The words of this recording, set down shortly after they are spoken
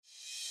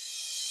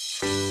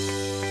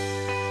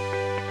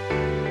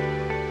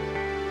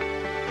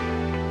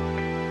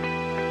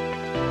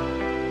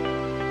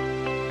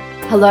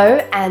Hello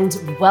and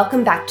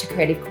welcome back to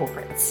Creative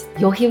Corporates.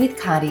 You're here with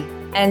Cardi.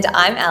 And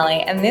I'm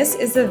Ali, and this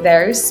is a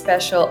very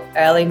special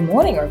early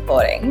morning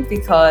recording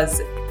because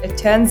it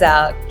turns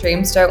out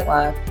dreams don't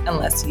work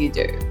unless you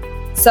do.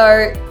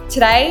 So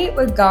today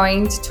we're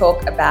going to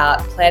talk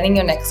about planning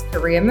your next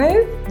career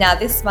move. Now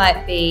this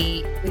might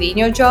be within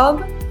your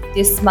job,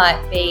 this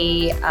might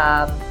be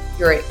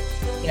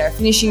you're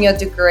finishing your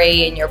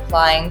degree and you're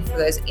applying for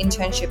those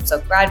internships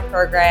or grad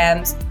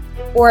programs,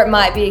 or it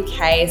might be a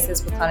case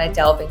as we kind of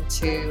delve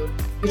into,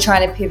 you're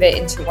trying to pivot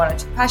into one or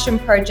two passion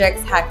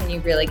projects. How can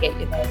you really get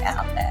your name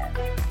out there?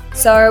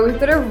 So we've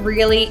got a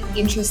really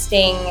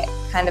interesting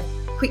kind of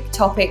quick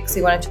topics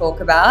we want to talk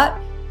about.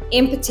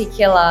 In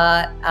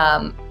particular,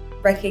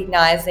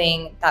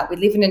 recognizing that we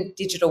live in a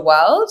digital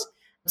world.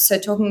 So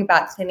talking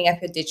about cleaning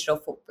up your digital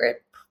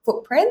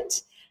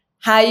footprint,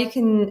 how you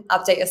can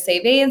update your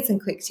CV, and some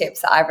quick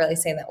tips that I've really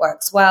seen that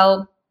works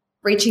well,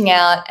 reaching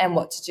out and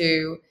what to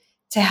do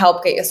to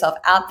help get yourself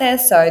out there.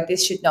 So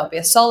this should not be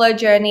a solo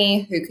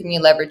journey. Who can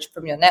you leverage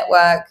from your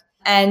network?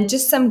 And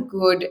just some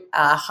good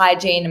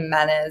hygiene and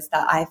manners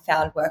that I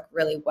found work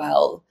really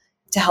well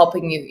to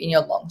helping you in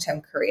your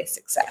long-term career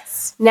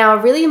success. Now,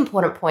 a really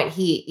important point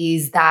here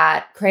is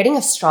that creating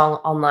a strong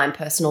online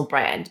personal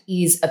brand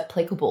is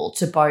applicable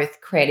to both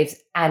creatives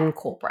and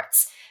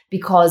corporates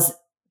because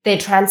they're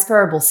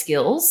transferable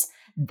skills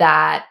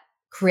that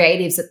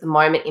creatives at the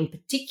moment in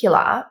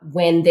particular,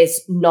 when there's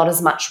not as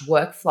much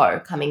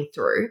workflow coming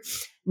through,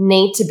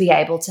 need to be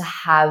able to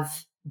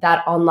have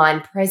that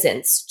online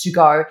presence to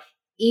go,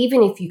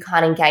 even if you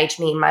can't engage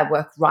me in my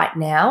work right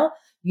now,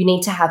 you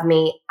need to have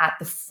me at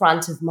the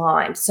front of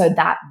mind so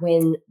that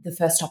when the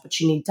first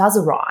opportunity does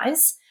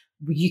arise,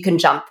 you can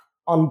jump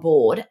on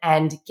board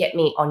and get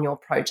me on your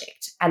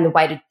project. And the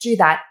way to do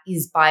that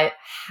is by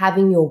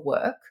having your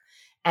work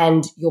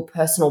and your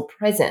personal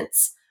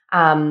presence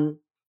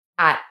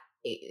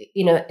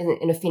in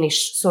a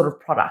finished sort of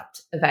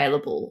product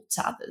available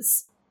to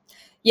others.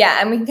 Yeah,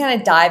 and we can kind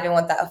of dive in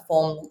what that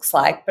form looks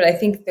like. But I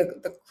think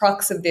the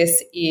crux of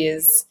this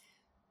is,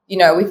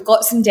 we've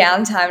got some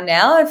downtime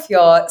now. If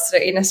you're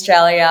sort of in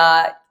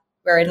Australia,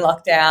 we're in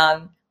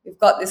lockdown. We've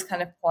got this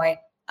kind of point.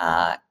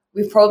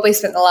 We've probably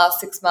spent the last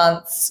 6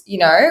 months,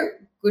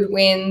 good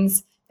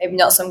wins, maybe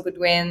not some good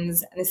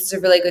wins. And this is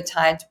a really good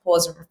time to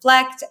pause and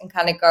reflect and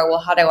kind of go, well,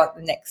 how do I want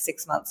the next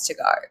 6 months to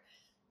go?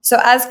 So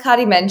as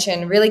Cardi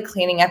mentioned, really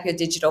cleaning up your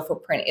digital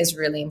footprint is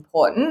really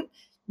important.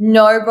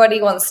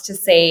 Nobody wants to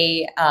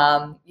see,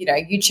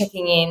 you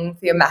checking in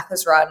for your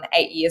Macca's run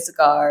 8 years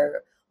ago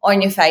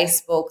on your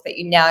Facebook that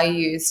you now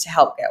use to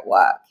help get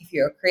work. If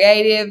you're a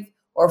creative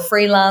or a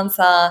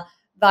freelancer,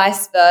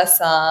 vice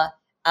versa.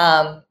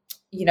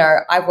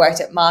 I've worked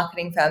at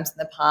marketing firms in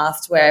the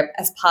past where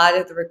as part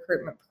of the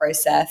recruitment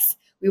process,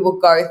 we will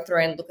go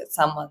through and look at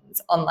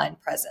someone's online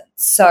presence.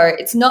 So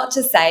it's not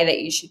to say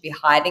that you should be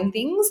hiding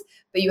things,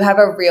 but you have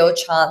a real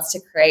chance to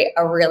create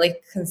a really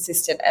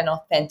consistent and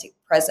authentic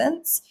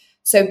presence.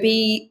 So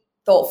be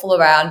thoughtful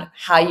around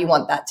how you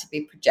want that to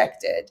be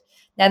projected.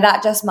 Now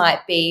that just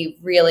might be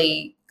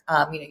really,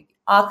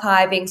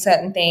 archiving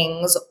certain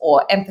things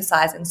or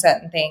emphasizing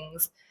certain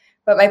things.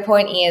 But my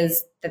point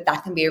is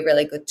that can be a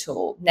really good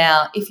tool.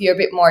 Now, if you're a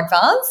bit more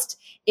advanced,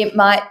 it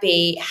might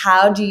be,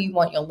 how do you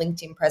want your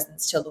LinkedIn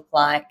presence to look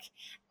like?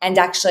 And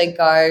actually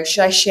go,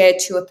 should I share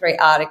 2 or 3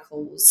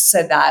 articles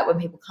so that when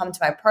people come to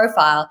my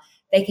profile,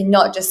 they can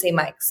not just see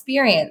my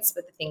experience,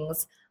 but the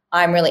things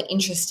I'm really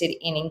interested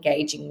in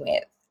engaging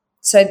with.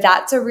 So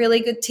that's a really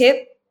good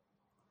tip.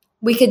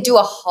 We could do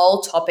a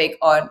whole topic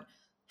on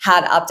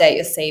how to update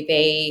your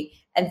CV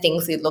and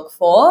things we look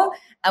for.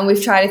 And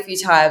we've tried a few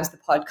times, the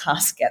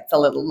podcast gets a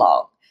little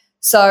long.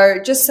 So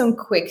just some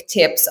quick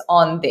tips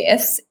on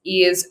this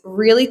is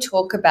really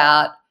talk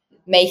about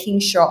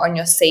making sure on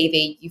your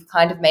CV you've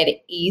kind of made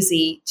it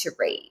easy to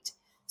read.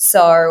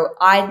 So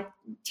I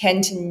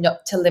tend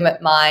to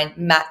limit mine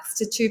max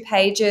to 2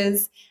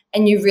 pages,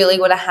 and you really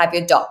want to have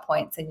your dot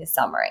points and your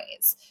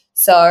summaries.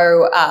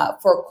 So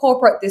for a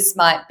corporate, this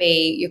might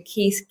be your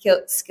key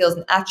skills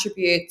and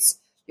attributes,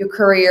 your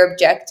career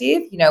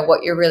objective,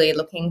 what you're really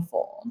looking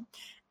for.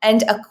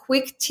 And a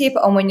quick tip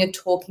on when you're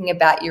talking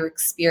about your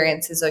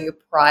experiences or your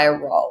prior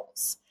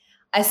roles.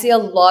 I see a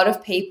lot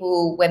of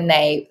people when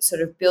they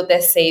sort of build their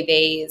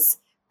CVs,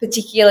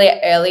 particularly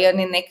early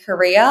on in their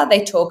career,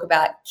 they talk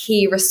about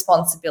key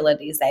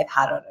responsibilities they've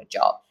had on a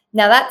job.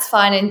 Now that's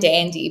fine and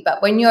dandy,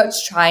 but when you're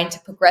trying to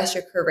progress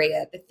your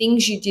career, the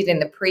things you did in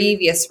the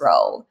previous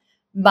role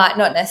might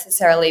not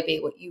necessarily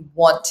be what you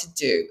want to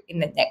do in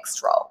the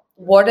next role.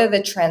 What are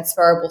the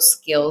transferable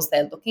skills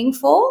they're looking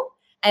for?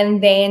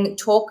 And then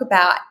talk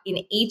about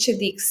in each of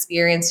the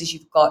experiences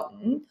you've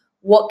gotten,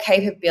 what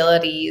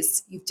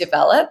capabilities you've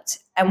developed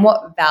and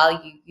what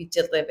value you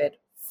delivered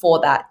for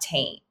that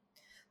team.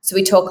 So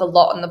we talk a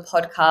lot on the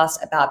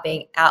podcast about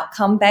being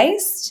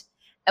outcome-based,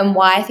 and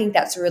why I think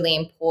that's really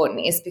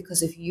important is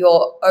because if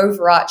your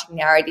overarching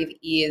narrative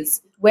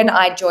is, when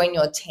I join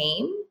your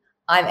team,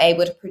 I'm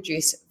able to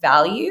produce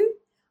value,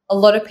 a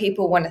lot of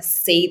people want to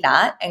see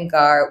that and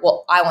go,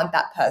 well, I want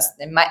that person.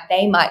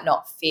 They might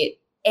not fit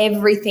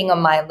everything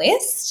on my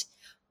list,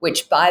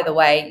 which, by the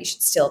way, you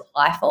should still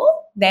apply for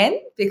then,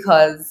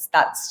 because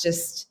that's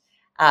just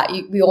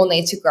we all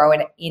need to grow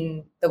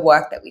in the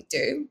work that we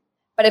do.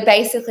 But it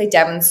basically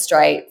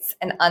demonstrates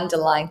an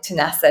underlying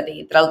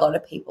tenacity that a lot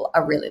of people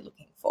are really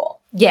looking for.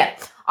 Yeah,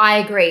 I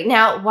agree.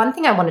 Now, one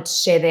thing I wanted to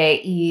share there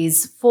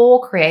is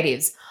for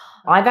creatives,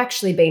 I've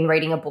actually been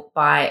reading a book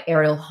by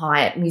Ariel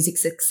Hyatt, Music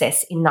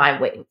Success in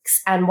 9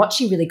 Weeks. And what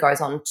she really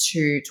goes on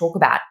to talk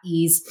about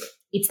is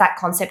it's that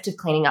concept of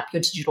cleaning up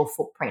your digital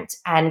footprint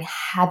and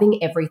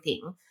having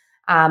everything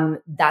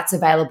that's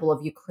available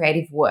of your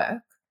creative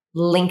work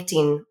linked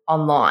in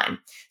online.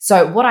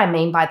 So what I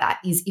mean by that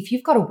is if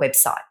you've got a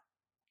website,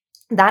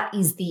 that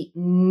is the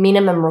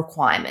minimum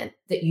requirement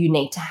that you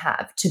need to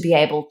have to be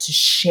able to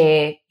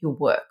share your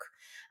work.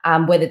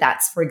 Whether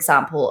that's, for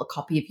example, a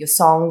copy of your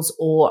songs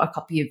or a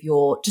copy of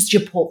your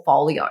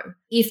portfolio.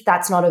 If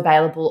that's not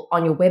available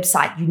on your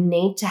website, you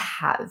need to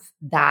have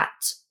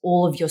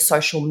all of your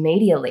social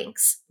media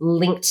links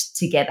linked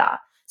together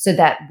so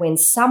that when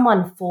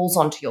someone falls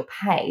onto your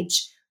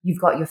page,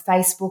 you've got your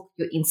Facebook,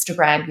 your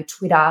Instagram, your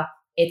Twitter,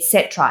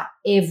 etc.,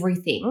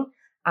 everything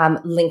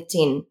linked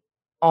in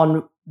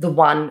on the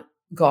one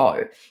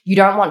go. You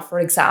don't want, for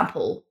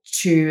example,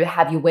 to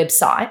have your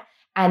website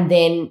and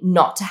then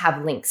not to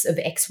have links of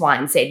X, Y,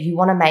 and Z. You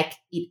want to make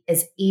it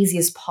as easy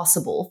as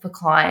possible for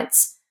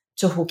clients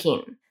to hook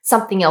in.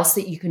 Something else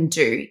that you can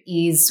do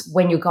is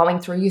when you're going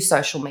through your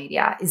social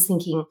media is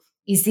thinking,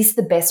 is this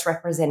the best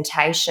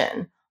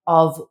representation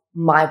of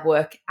my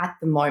work at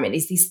the moment?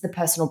 Is this the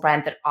personal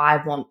brand that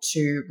I want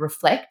to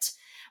reflect?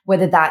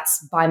 Whether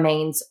that's by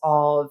means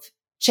of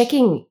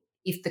checking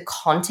if the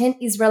content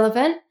is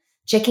relevant,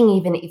 checking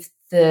even if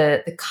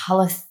the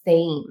color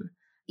theme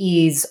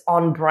is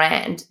on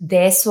brand.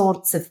 They're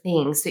sorts of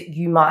things that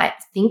you might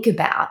think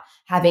about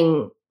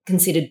having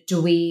considered.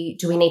 Do we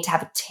need to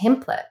have a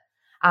template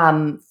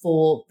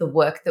for the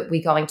work that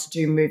we're going to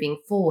do moving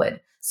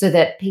forward so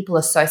that people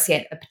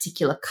associate a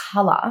particular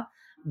color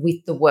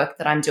with the work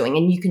that I'm doing?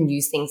 And you can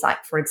use things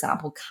like, for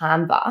example,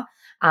 Canva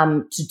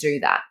to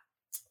do that.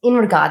 In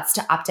regards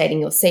to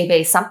updating your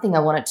CV, something I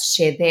wanted to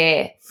share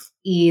there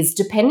is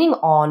depending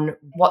on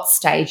what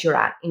stage you're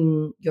at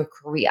in your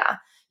career,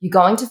 you're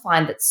going to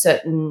find that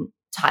certain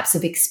types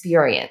of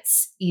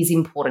experience is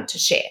important to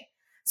share.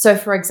 So,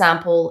 for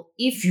example,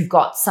 if you've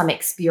got some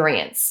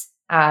experience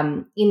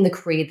in the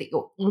career that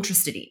you're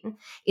interested in,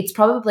 it's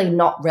probably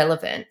not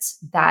relevant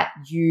that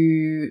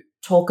you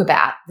talk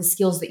about the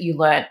skills that you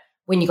learned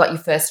when you got your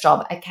first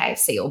job at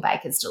KFC or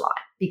Baker's Delight,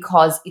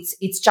 because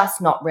it's just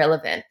not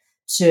relevant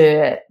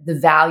to the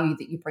value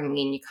that you're bringing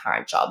in your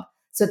current job.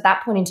 So at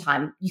that point in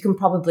time, you can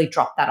probably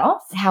drop that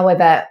off.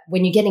 However,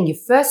 when you're getting your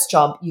first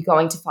job, you're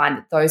going to find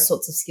that those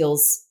sorts of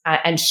skills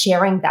and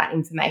sharing that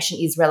information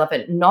is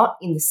relevant, not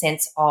in the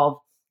sense of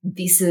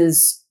this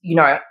is,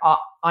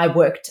 I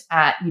worked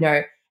at,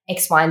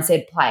 X, Y, and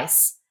Z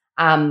place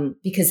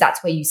because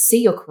that's where you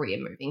see your career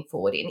moving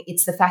forward in.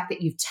 It's the fact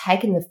that you've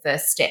taken the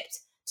first step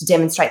to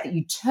demonstrate that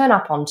you turn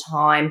up on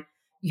time,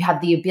 you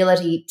have the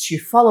ability to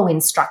follow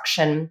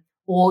instruction,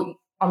 or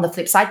on the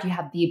flip side, you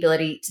have the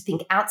ability to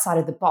think outside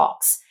of the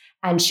box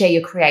and share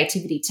your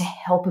creativity to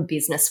help a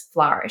business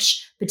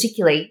flourish,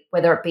 particularly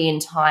whether it be in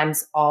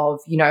times of,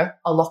 a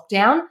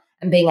lockdown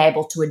and being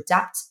able to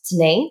adapt to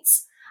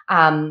needs.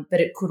 But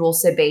it could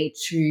also be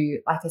to,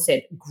 like I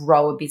said,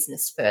 grow a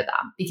business further,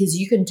 because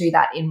you can do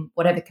that in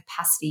whatever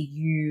capacity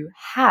you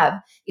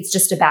have. It's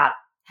just about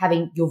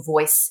having your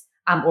voice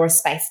or a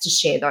space to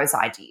share those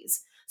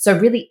ideas. So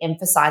really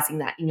emphasizing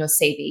that in your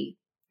CV,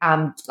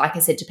 like I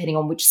said, depending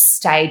on which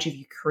stage of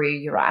your career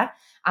you're at,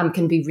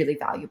 can be really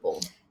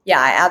valuable.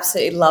 Yeah, I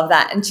absolutely love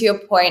that. And to your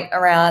point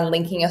around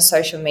linking your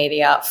social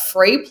media,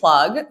 free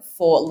plug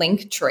for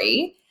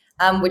Linktree,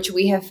 which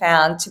we have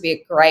found to be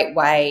a great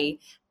way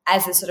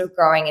as they're sort of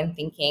growing and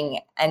thinking,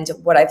 and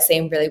what I've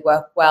seen really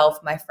work well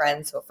for my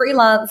friends who are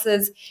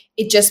freelancers.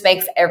 It just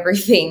makes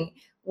everything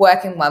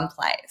work in one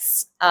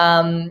place.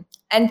 And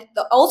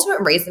the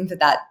ultimate reason for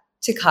that,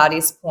 to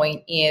Cardi's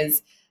point,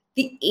 is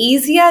the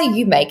easier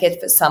you make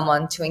it for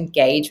someone to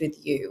engage with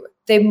you,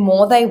 the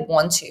more they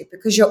want to,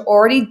 because you're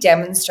already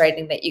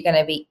demonstrating that you're going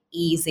to be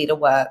easy to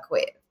work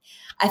with.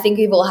 I think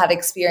we've all had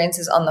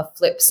experiences on the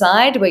flip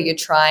side where you're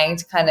trying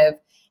to kind of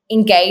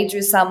engage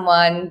with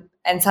someone,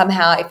 and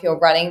somehow if you're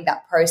running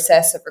that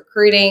process of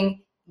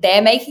recruiting,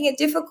 they're making it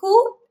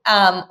difficult,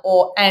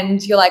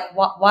 and you're like,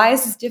 why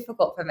is this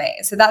difficult for me?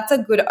 So that's a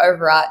good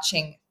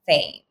overarching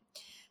theme.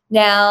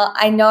 Now,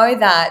 I know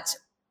that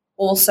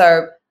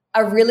also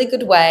a really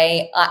good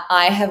way,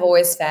 I have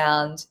always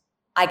found,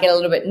 I get a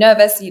little bit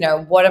nervous,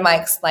 what am I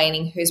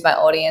explaining? Who's my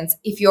audience?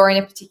 If you're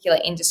in a particular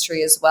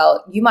industry as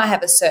well, you might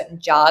have a certain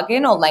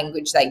jargon or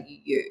language that you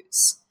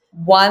use.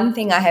 One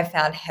thing I have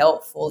found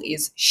helpful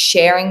is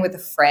sharing with a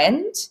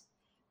friend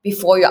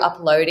before you're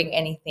uploading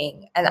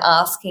anything and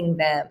asking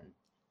them,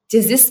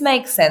 does this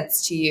make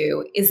sense to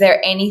you? Is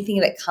there anything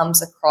that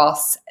comes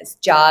across as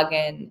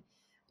jargon,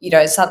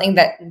 something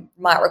that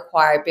might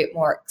require a bit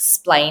more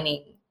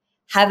explaining?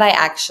 Have I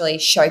actually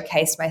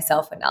showcased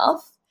myself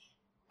enough?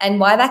 And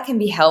why that can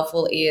be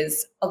helpful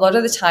is a lot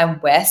of the time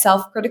we're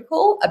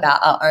self-critical about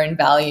our own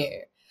value,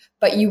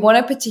 but you want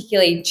to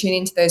particularly tune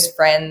into those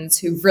friends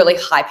who really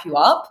hype you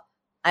up.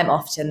 I'm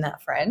often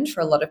that friend for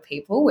a lot of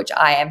people, which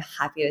I am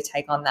happy to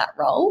take on that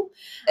role.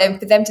 And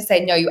for them to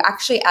say, no, you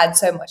actually add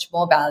so much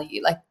more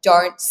value. Like,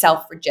 don't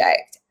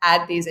self-reject,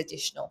 add these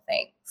additional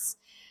things.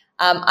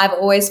 I've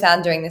always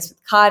found doing this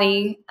with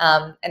Cardi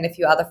and a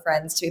few other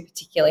friends to be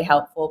particularly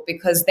helpful,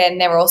 because then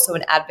they're also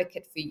an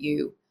advocate for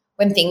you.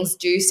 When things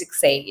do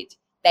succeed,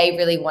 they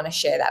really want to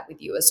share that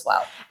with you as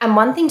well. And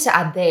one thing to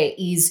add there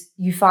is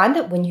you find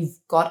that when you've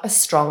got a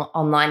strong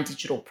online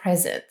digital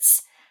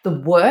presence, the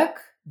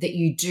work that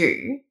you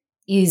do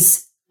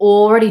is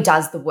already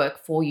does the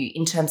work for you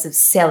in terms of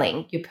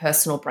selling your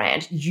personal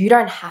brand. You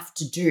don't have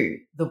to do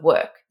the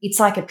work. It's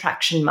like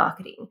attraction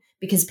marketing,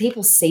 because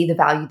people see the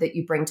value that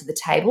you bring to the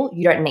table.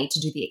 You don't need to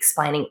do the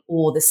explaining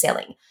or the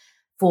selling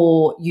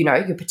for,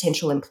 your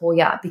potential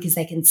employer, because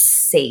they can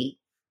see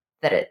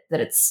that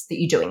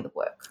you're doing the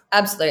work.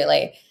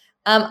 Absolutely.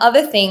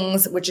 Other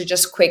things which are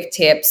just quick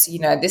tips,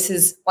 this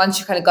is once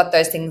you kind of got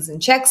those things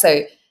in check.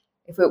 So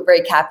if we're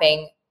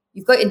recapping,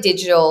 you've got your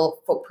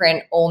digital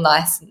footprint all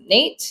nice and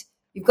neat.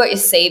 You've got your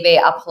CV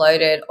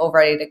uploaded, all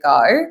ready to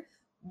go.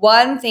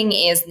 One thing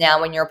is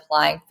now when you're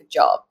applying for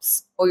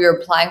jobs or you're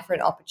applying for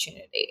an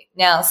opportunity.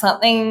 Now,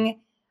 something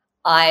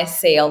I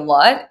see a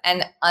lot,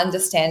 and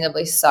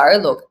understandably so,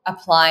 look,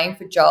 applying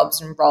for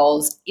jobs and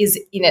roles is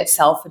in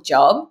itself a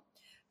job.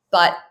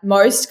 But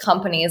most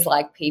companies,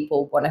 like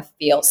people, want to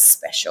feel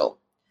special.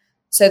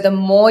 So the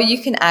more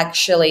you can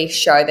actually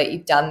show that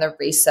you've done the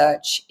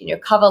research in your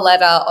cover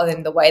letter or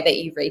in the way that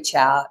you reach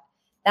out,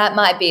 that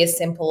might be as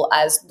simple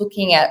as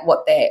looking at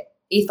what their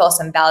ethos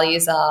and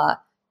values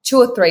are, 2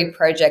 or 3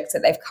 projects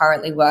that they've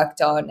currently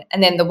worked on,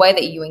 and then the way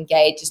that you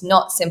engage is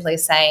not simply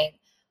saying,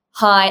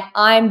 hi,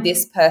 I'm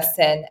this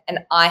person and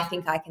I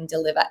think I can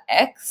deliver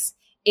X.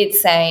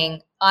 It's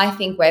saying, I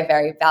think we're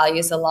very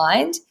values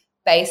aligned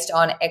based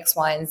on X,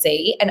 Y, and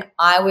Z, and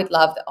I would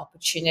love the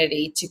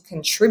opportunity to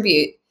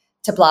contribute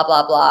to blah,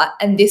 blah, blah,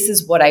 and this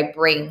is what I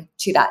bring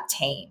to that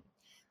team.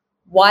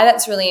 Why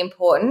that's really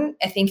important,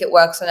 I think it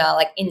works on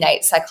our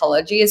innate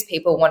psychology, as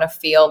people want to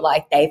feel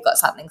like they've got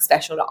something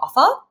special to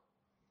offer.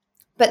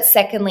 But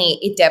secondly,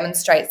 it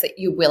demonstrates that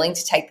you're willing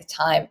to take the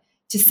time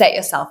to set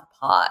yourself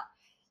apart.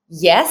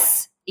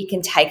 Yes, it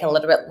can take a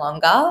little bit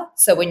longer.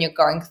 So when you're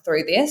going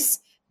through this,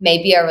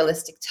 maybe a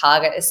realistic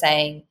target is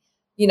saying,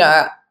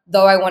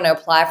 though I want to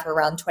apply for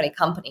around 20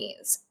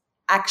 companies,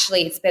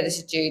 actually it's better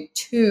to do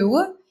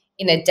 2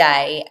 in a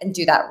day and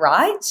do that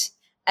right,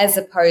 as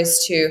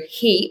opposed to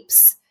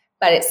heaps,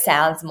 but it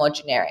sounds more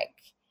generic.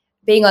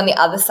 Being on the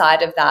other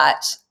side of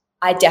that,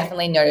 I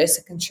definitely notice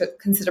a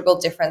considerable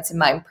difference in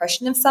my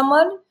impression of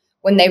someone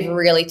when they've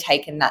really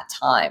taken that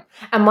time.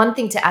 And one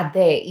thing to add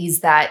there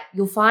is that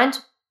you'll find,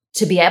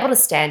 to be able to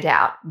stand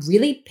out,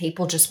 really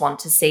people just want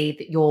to see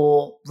that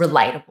you're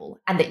relatable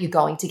and that you're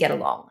going to get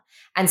along.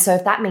 And so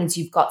if that means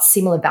you've got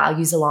similar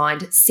values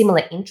aligned,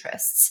 similar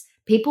interests,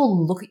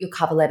 people look at your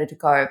cover letter to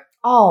go,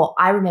 oh,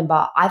 I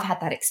remember I've had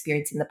that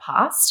experience in the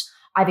past.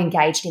 I've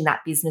engaged in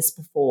that business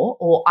before,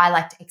 or I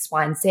liked X,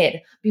 Y, and Z.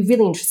 It'd be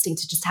really interesting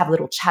to just have a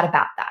little chat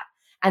about that.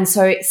 And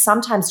so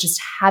sometimes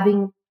just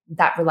having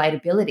that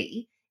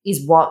relatability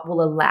is what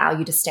will allow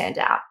you to stand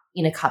out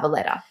in a cover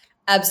letter.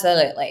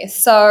 Absolutely.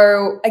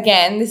 So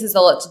again, this is a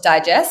lot to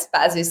digest,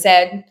 but as we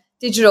said,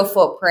 digital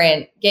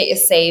footprint, get your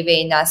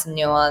CV nice and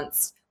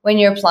nuanced. When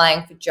you're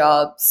applying for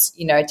jobs,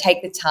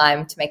 take the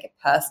time to make it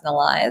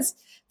personalized.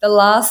 The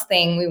last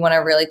thing we want to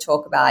really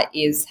talk about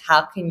is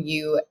how can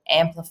you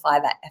amplify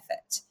that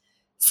effort?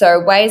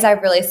 So ways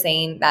I've really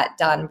seen that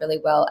done really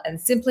well and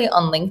simply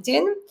on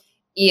LinkedIn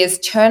is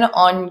turn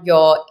on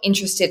your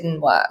interested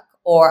in work,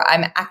 or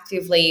I'm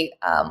actively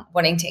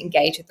wanting to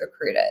engage with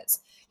recruiters.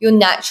 You'll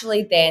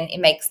naturally then, it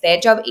makes their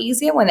job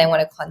easier when they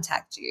want to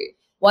contact you.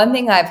 One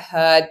thing I've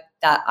heard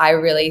that I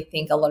really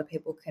think a lot of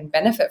people can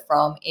benefit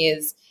from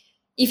is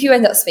if you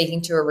end up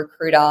speaking to a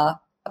recruiter,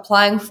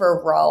 applying for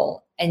a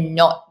role and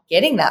not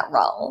getting that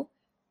role,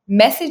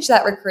 message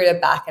that recruiter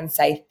back and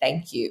say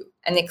thank you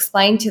and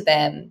explain to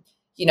them,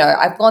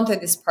 I've gone through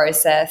this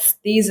process.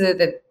 These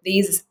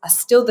are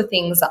still the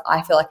things that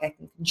I feel like I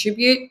can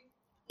contribute.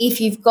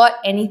 If you've got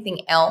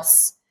anything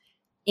else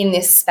in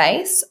this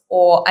space,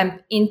 or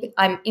I'm in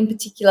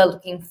particular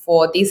looking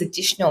for these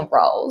additional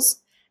roles,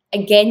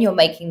 again, you're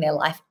making their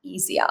life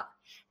easier.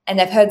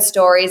 And I've heard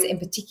stories in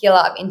particular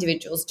of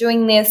individuals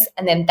doing this,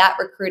 and then that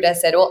recruiter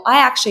said, well, I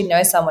actually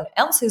know someone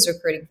else who's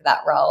recruiting for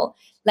that role.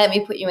 Let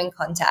me put you in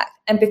contact.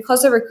 And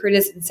because a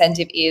recruiter's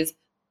incentive is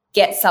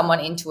get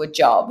someone into a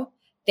job,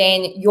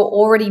 then you're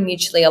already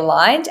mutually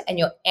aligned and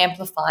you're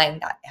amplifying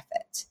that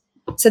effort.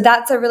 So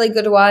that's a really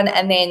good one.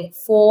 And then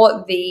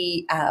for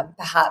the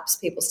perhaps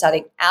people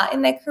starting out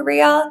in their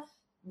career,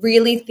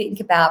 really think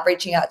about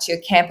reaching out to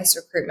your campus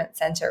recruitment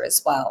center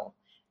as well.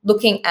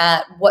 Looking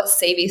at what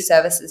CV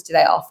services do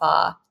they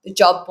offer, the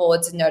job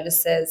boards and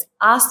notices,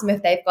 ask them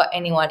if they've got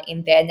anyone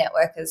in their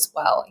network as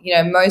well.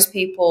 Most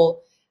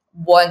people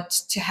want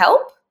to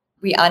help.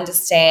 We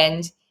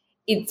understand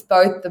it's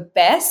both the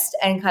best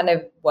and kind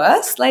of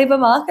worst labour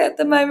market at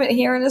the moment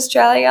here in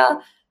Australia.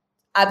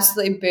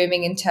 Absolutely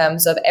booming in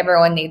terms of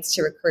everyone needs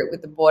to recruit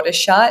with the border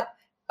shut.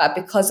 But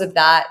because of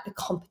that, the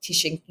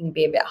competition can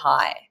be a bit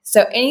high.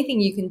 So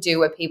anything you can do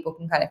where people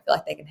can kind of feel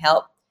like they can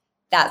help,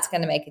 that's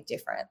going to make a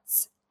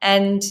difference.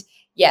 And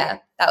yeah,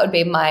 that would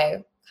be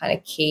my kind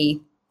of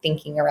key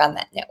thinking around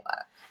that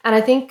network. And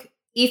I think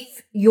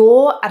if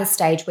you're at a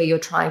stage where you're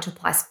trying to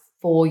apply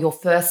for your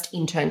first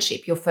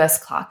internship, your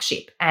first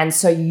clerkship, and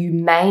so you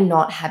may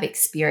not have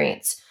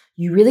experience,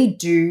 you really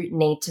do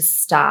need to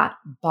start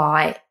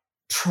by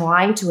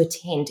trying to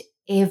attend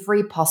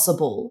every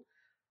possible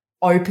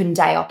open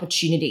day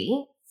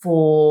opportunity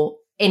for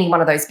any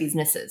one of those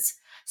businesses.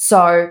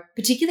 So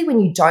particularly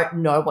when you don't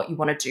know what you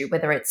want to do,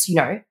 whether it's,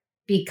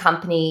 big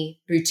company,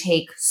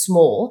 boutique,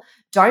 small,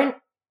 don't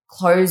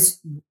close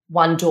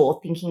one door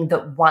thinking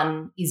that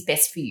one is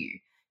best for you.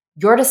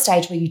 You're at a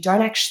stage where you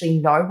don't actually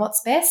know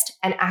what's best,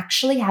 and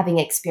actually having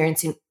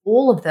experience in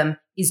all of them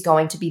is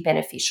going to be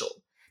beneficial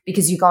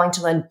because you're going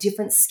to learn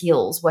different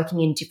skills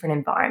working in different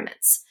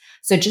environments.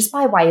 So just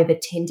by way of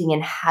attending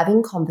and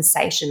having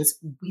conversations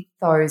with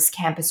those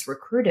campus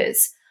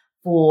recruiters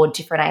for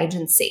different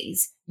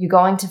agencies, you're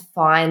going to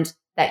find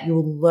that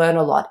you'll learn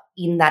a lot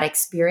in that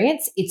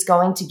experience. It's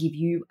going to give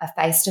you a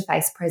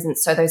face-to-face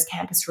presence so those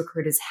campus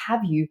recruiters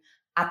have you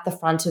at the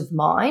front of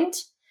mind.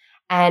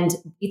 And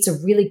it's a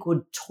really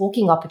good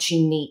talking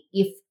opportunity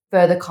if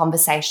further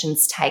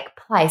conversations take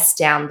place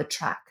down the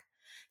track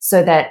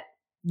so that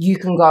you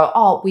can go,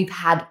 oh, we've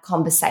had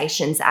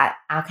conversations at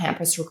our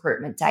campus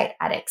recruitment date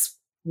at X,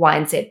 Y,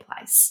 and Z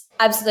place.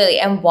 Absolutely.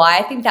 And why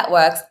I think that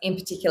works in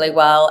particularly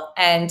well,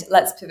 and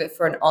let's pivot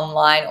for an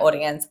online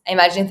audience.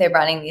 Imagine if they're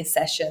running these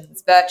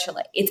sessions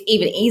virtually. It's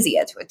even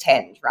easier to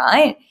attend,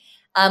 right?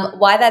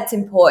 Why that's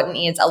important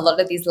is a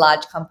lot of these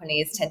large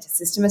companies tend to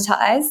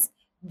systematize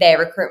their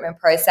recruitment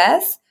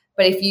process.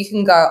 But if you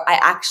can go, I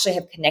actually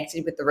have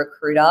connected with the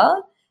recruiter,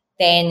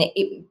 then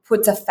it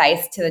puts a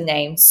face to the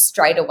name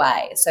straight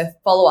away. So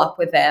follow up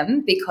with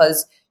them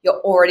because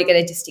you're already going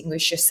to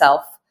distinguish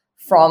yourself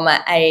from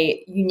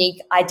a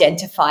unique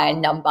identifier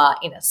number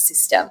in a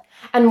system.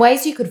 And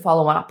ways you could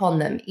follow up on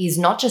them is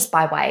not just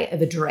by way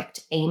of a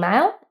direct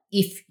email,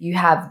 if you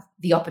have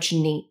the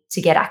opportunity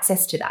to get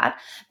access to that,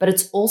 but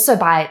it's also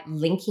by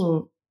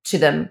linking to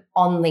them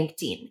on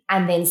LinkedIn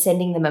and then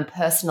sending them a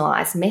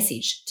personalized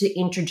message to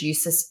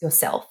introduce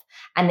yourself.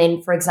 And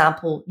then, for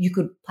example, you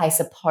could place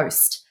a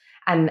post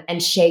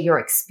and share your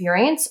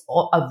experience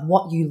of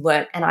what you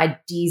learned and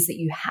ideas that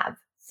you have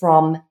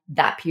from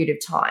that period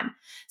of time.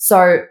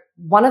 So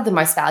one of the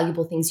most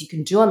valuable things you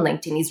can do on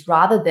LinkedIn is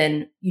rather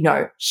than,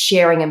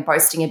 sharing and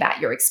boasting about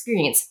your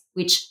experience,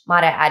 which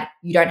might I add,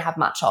 you don't have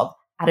much of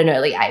at an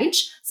early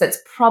age. So it's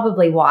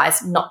probably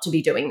wise not to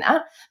be doing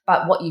that.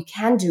 But what you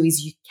can do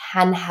is you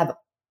can have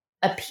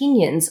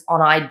opinions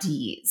on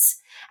ideas.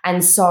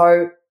 And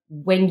so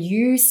when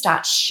you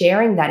start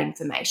sharing that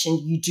information,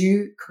 you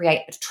do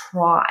create a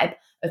tribe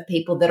of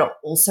people that are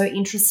also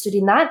interested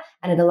in that.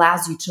 And it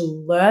allows you to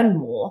learn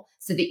more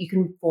so that you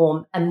can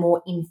form a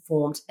more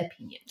informed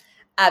opinion.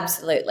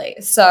 Absolutely.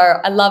 So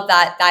I love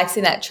that. I've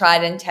seen that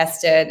tried and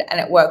tested, and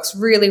it works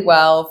really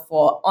well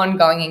for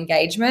ongoing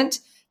engagement.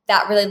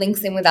 That really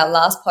links in with our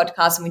last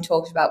podcast when we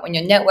talked about when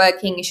you're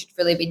networking, you should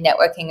really be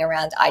networking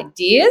around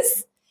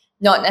ideas,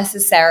 not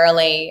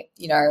necessarily,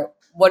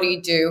 what do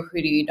you do,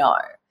 who do you know?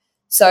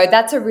 So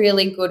that's a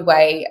really good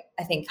way,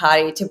 I think,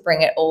 Cardi, to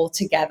bring it all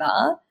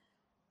together.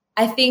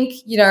 I think,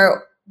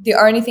 the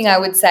only thing I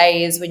would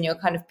say is when you're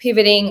kind of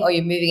pivoting or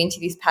you're moving into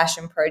these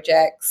passion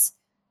projects,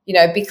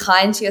 be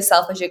kind to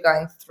yourself as you're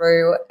going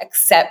through,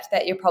 accept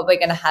that you're probably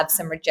going to have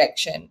some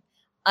rejection,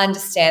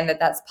 understand that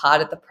that's part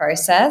of the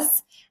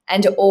process,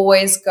 and to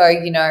always go,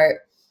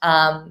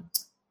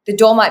 the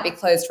door might be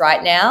closed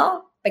right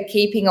now, but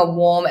keeping a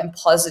warm and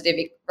positive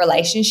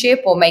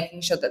relationship or making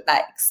sure that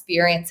that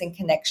experience and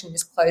connection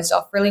is closed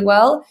off really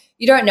well,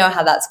 you don't know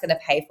how that's going to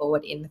pay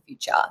forward in the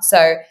future.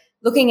 So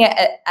looking at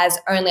it as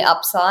only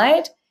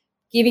upside,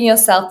 giving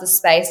yourself the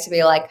space to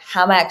be like,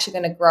 how am I actually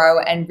going to grow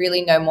and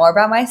really know more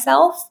about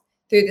myself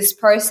through this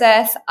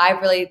process?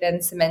 I've really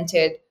then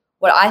cemented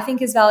what I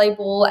think is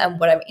valuable and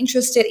what I'm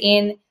interested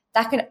in.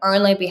 That can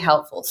only be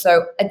helpful.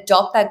 So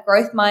adopt that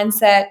growth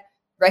mindset,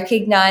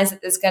 recognize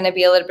that there's going to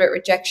be a little bit of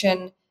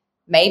rejection.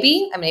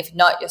 Maybe, if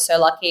not, you're so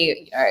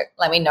lucky,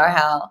 let me know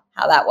how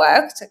that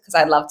worked because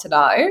I'd love to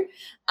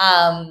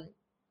know.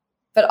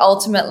 But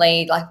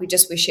ultimately, we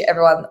just wish you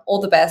everyone all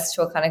the best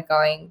who are kind of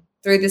going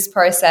through this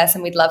process,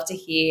 and we'd love to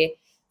hear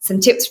some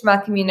tips from our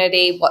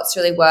community, what's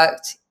really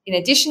worked. In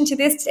addition to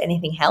this, did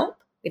anything help?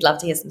 We'd love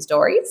to hear some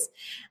stories.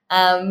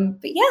 But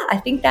yeah,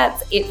 I think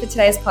that's it for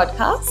today's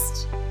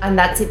podcast. And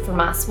that's it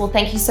from us. Well,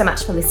 thank you so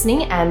much for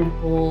listening, and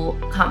we'll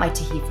can't wait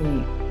to hear from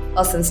you.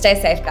 Awesome. Stay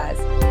safe,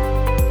 guys.